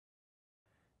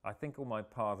I think all my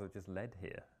paths have just led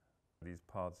here. These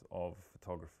paths of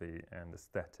photography and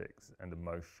aesthetics and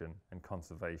emotion and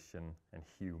conservation and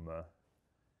humour.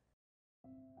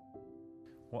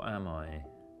 What am I?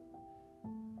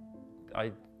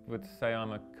 I would say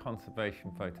I'm a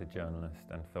conservation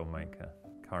photojournalist and filmmaker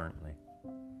currently.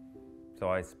 So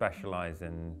I specialise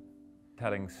in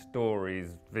telling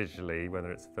stories visually,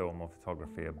 whether it's film or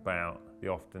photography, about the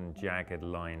often jagged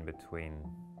line between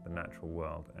the natural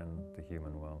world and the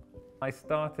human world. I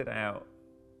started out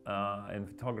in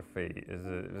photography as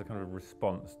a kind of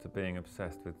response to being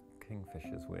obsessed with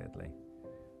kingfishers, weirdly.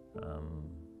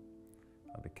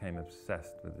 I became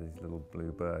obsessed with these little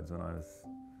blue birds when I was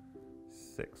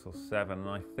 6 or 7, and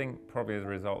I think probably as a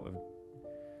result of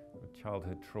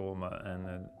childhood trauma and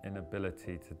an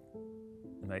inability to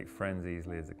make friends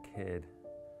easily as a kid,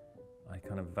 I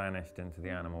kind of vanished into the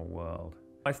animal world.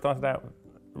 I started out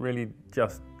really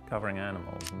just covering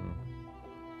animals, and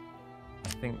I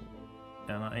think,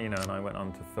 and I went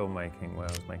on to filmmaking where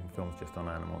I was making films just on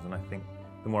animals, and I think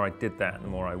the more I did that, the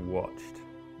more I watched,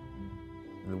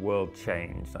 the world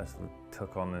changed. I sort of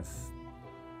took on this,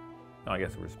 I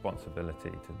guess, a responsibility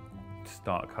to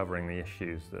start covering the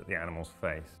issues that the animals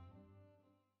face.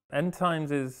 End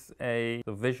Times is a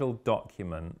visual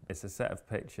document. It's a set of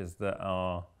pictures that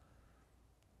are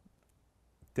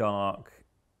dark,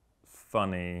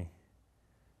 funny,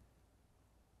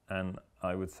 and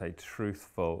I would say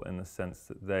truthful, in the sense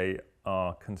that they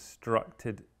are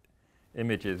constructed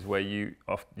images where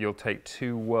you'll take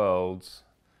two worlds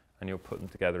and you'll put them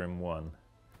together in one.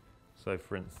 So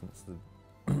for instance,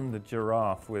 the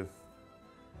giraffe with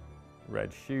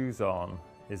red shoes on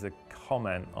is a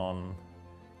comment on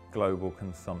global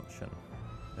consumption.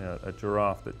 You know, a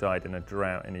giraffe that died in a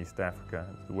drought in East Africa,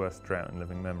 the worst drought in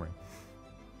living memory.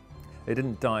 It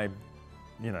didn't die,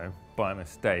 by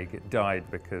mistake. It died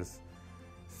because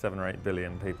 7 or 8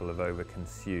 billion people have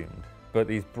overconsumed. But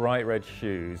these bright red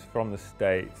shoes from the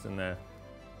States, and they're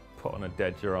put on a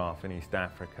dead giraffe in East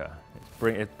Africa.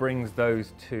 It brings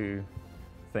those two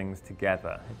things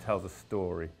together. It tells a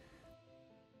story.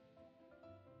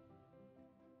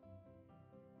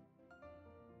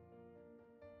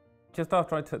 Just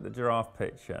after I took the giraffe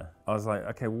picture, I was like,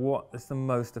 okay, what is the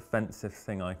most offensive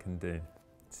thing I can do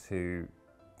to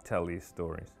tell these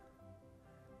stories?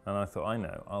 And I thought, I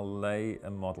know, I'll lay a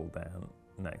model down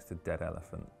next to a dead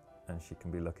elephant and she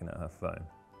can be looking at her phone.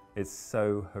 It's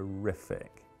so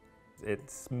horrific.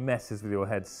 It messes with your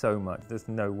head so much, there's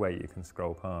no way you can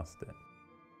scroll past it.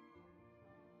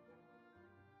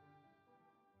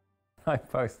 I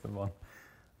post them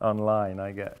online.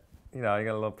 I get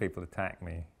a lot of people attack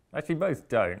me. Actually, most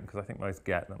don't, because I think most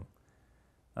get them.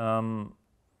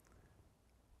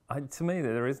 To me,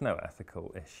 there is no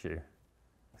ethical issue.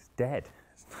 It's dead.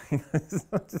 It's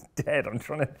not just dead. I'm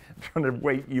trying to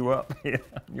wake you up here.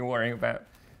 You're worrying about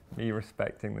me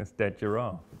respecting this dead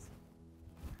giraffe.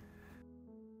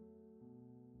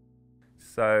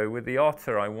 So with the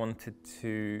otter, I wanted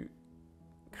to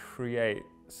create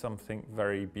something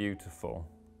very beautiful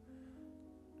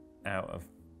out of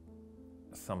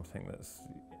something that's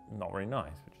not very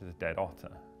nice, which is a dead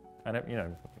otter. And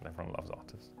everyone loves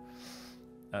otters.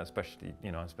 Especially,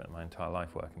 I spent my entire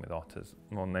life working with otters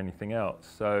more than anything else.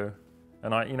 So,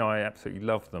 and I absolutely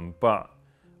love them. But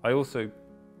I also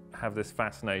have this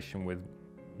fascination with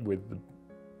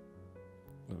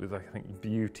I think,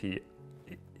 beauty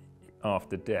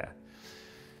after death.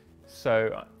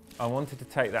 So I wanted to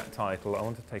take that title. I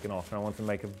wanted to take an otter, and I wanted to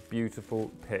make a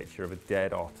beautiful picture of a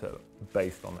dead otter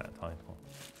based on that title.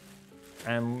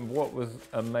 And what was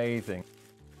amazing,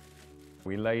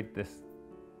 we laid this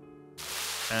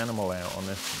animal out on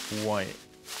this white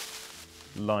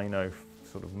lino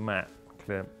sort of matte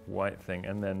clear white thing,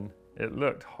 and then it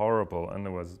looked horrible, and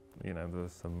there was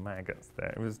some maggots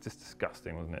there. It was just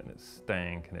disgusting, wasn't it? And it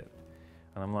stank, and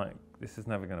I'm like, this is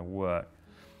never going to work.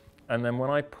 And then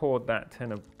when I poured that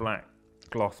tin of black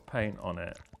gloss paint on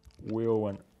it, we all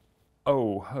went,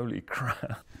 oh, holy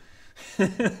crap.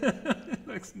 It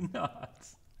looks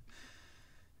nuts.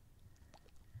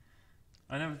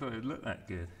 I never thought it would look that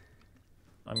good.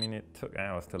 I mean, it took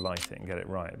hours to light it and get it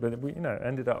right, but we,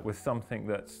 ended up with something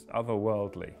that's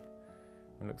otherworldly.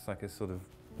 It looks like a sort of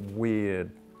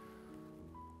weird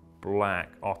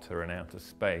black otter in outer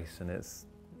space, and it's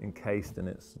encased in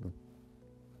its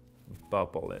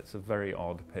bubble. It's a very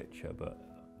odd picture, but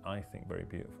I think very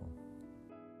beautiful.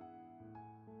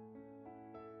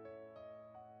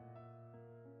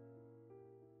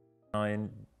 I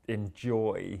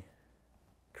enjoy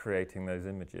creating those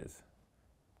images.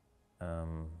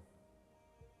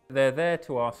 They're there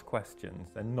to ask questions,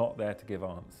 they're not there to give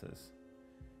answers.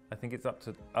 I think it's up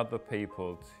to other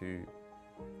people to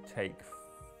take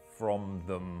from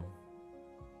them,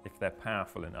 if they're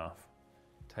powerful enough,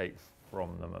 take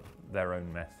from them their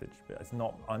own message. But it's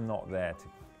not, I'm not there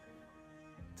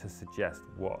to suggest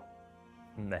what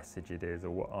message it is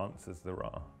or what answers there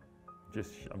are.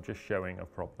 I'm just showing a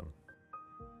problem.